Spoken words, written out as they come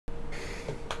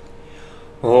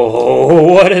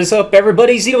Oh, what is up,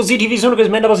 everybody? TheDoubleZTV, Sonic's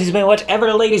Man Double Season,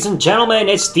 whatever, ladies and gentlemen,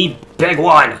 it's the big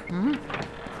one.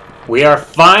 We are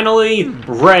finally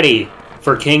ready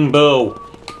for King Boo.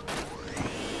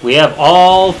 We have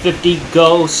all 50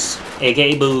 ghosts,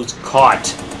 aka Boos,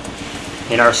 caught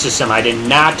in our system. I did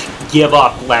not give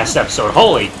up last episode.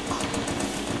 Holy.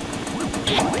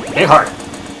 Big heart.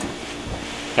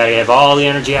 Gotta have all the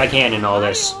energy I can in all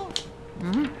this.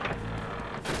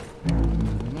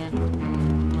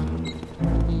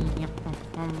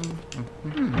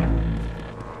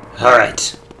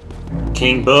 Alright.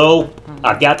 King Boo,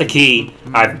 I've got the key.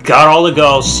 I've got all the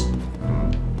ghosts.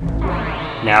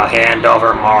 Now hand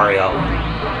over Mario.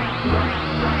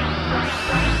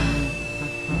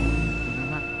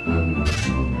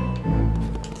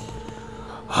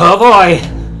 Oh boy!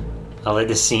 I'll let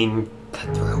this scene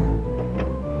cut through.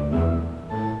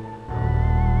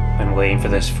 Been waiting for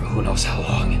this for who knows how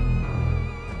long.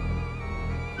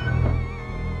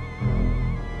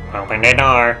 Open the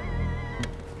door.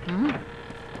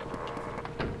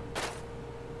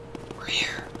 We're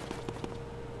here.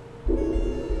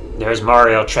 There's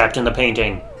Mario trapped in the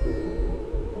painting.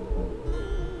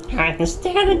 I can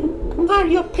stand in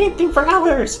Mario painting for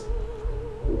hours.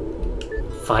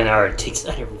 Fine art takes.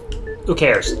 Who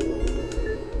cares?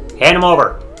 Hand him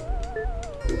over.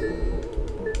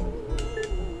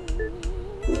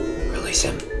 Release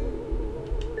him.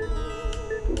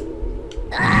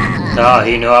 Oh,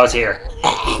 he knew I was here.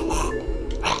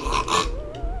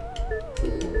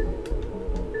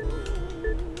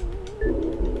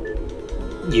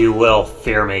 You will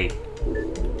fear me.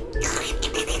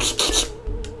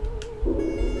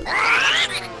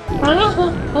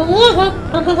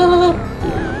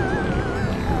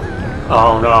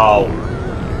 Oh no.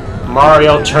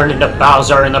 Mario turned into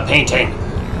Bowser in the painting.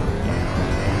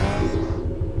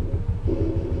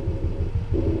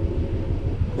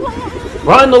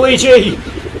 Run, Luigi!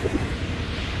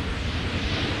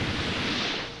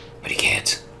 But he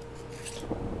can't.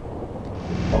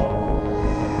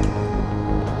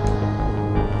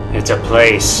 It's a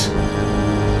place.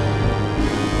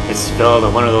 It's filled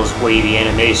with one of those wavy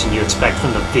animations you expect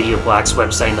from the Video Blocks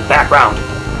website in the background.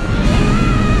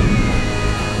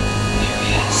 There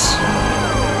he is.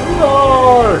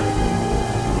 Lord!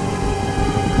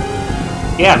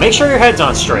 Yeah, make sure your head's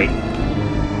on straight.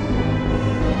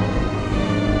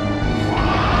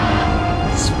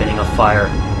 Spinning a fire.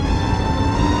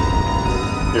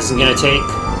 This is gonna take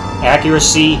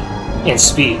accuracy and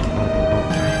speed.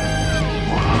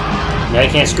 Now you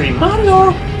can't scream,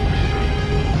 Mario!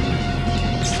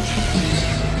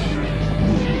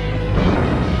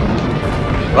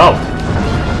 Whoa!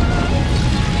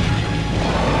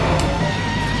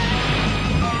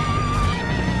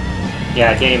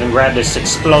 Yeah, I can't even grab this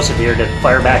explosive here to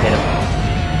fire back at him.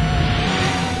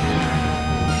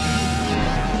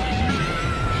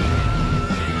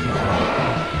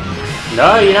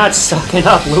 No, you're not sucking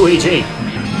up, Luigi!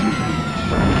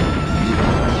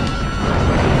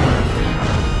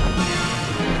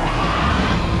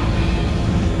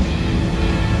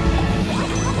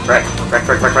 Frick.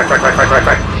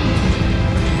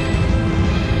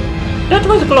 That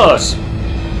was close!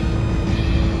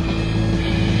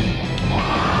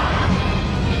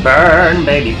 Burn,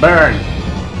 baby, burn!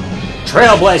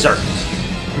 Trailblazer!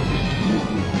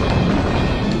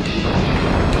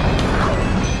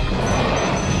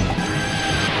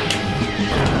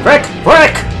 Frick!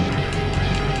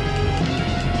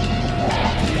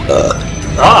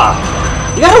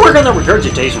 You gotta work on the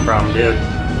regurgitation problem, dude.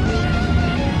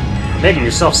 Making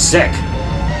yourself sick.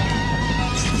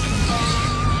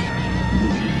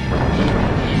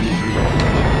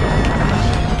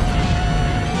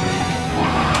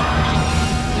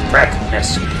 Frick,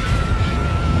 miss.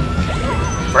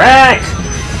 Frick!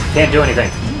 Can't do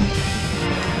anything.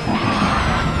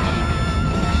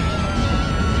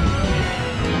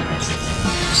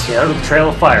 Stay out of the trail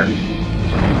of fire.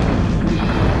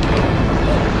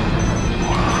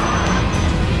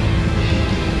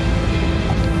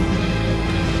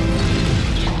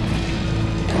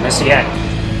 Miss again.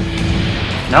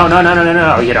 No,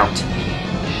 you don't.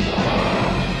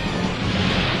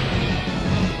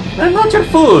 I'm not your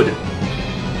food!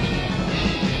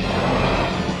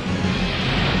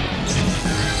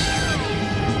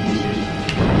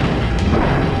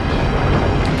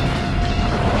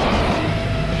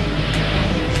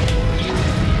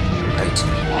 Right.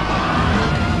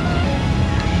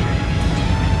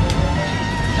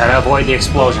 Gotta avoid the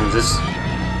explosions. This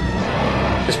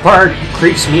part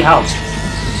creeps me out.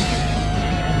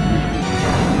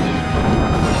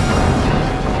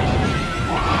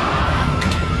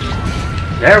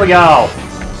 There we go.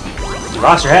 You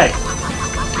lost your head.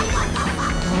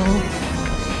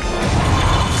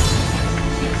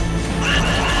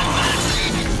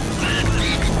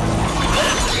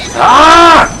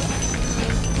 Ah!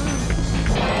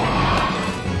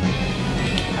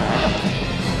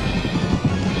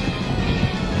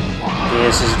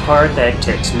 This is the part that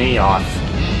ticks me off.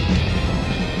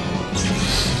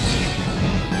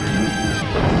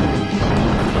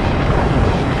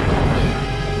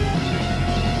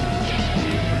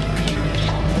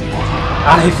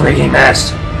 I freaking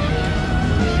missed!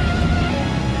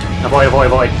 Avoid, avoid,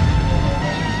 avoid.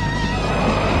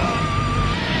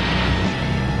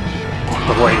 Keep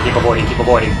avoiding, keep avoiding, keep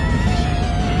avoiding.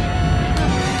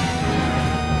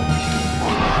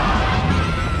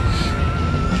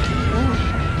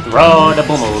 Raw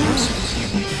double moves.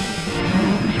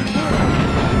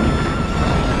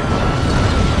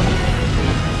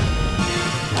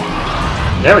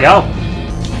 There we go.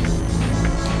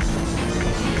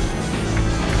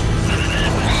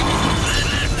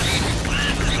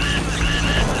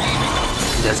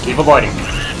 Just keep avoiding.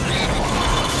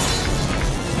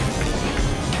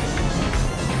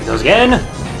 It goes again.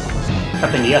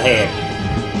 Up into your head.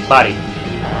 Body.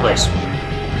 Place.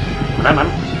 Come on, man.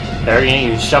 There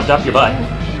you shoved up your butt.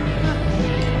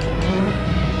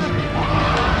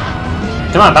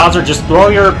 Come on, Bowser, just throw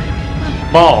your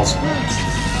balls.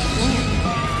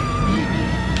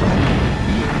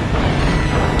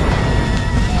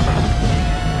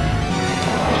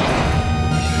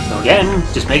 So again,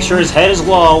 just make sure his head is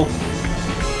low.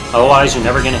 Otherwise, you're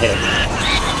never gonna hit it.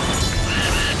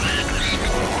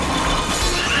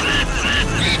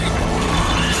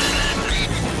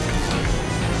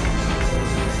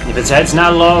 If his head's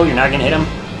not low, you're not gonna hit him.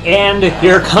 And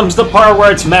here comes the part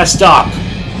where it's messed up.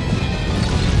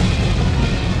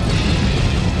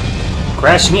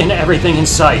 Crashing into everything in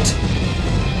sight.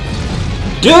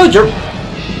 Dude, you're...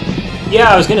 Yeah,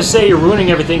 I was gonna say you're ruining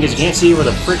everything because you can't see where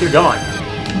the frick you're going.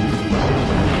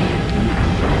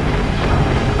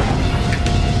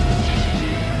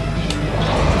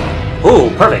 Ooh,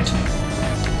 perfect.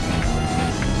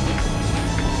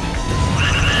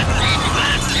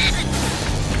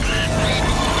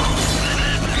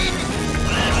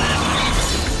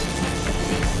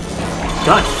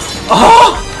 Done.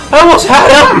 Oh! I almost had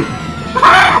him!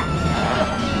 Ah!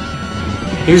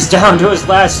 He was down to his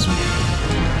last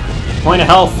point of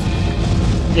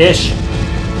health-ish.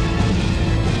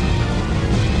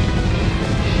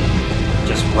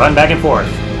 Just run back and forth.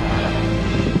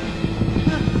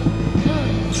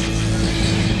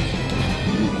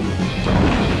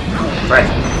 Right.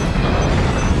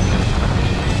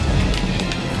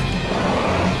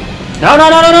 No, no,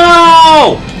 no, no, no,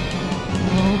 no!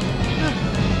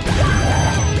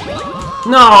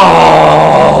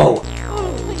 No!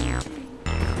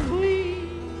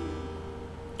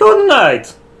 Good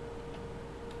night!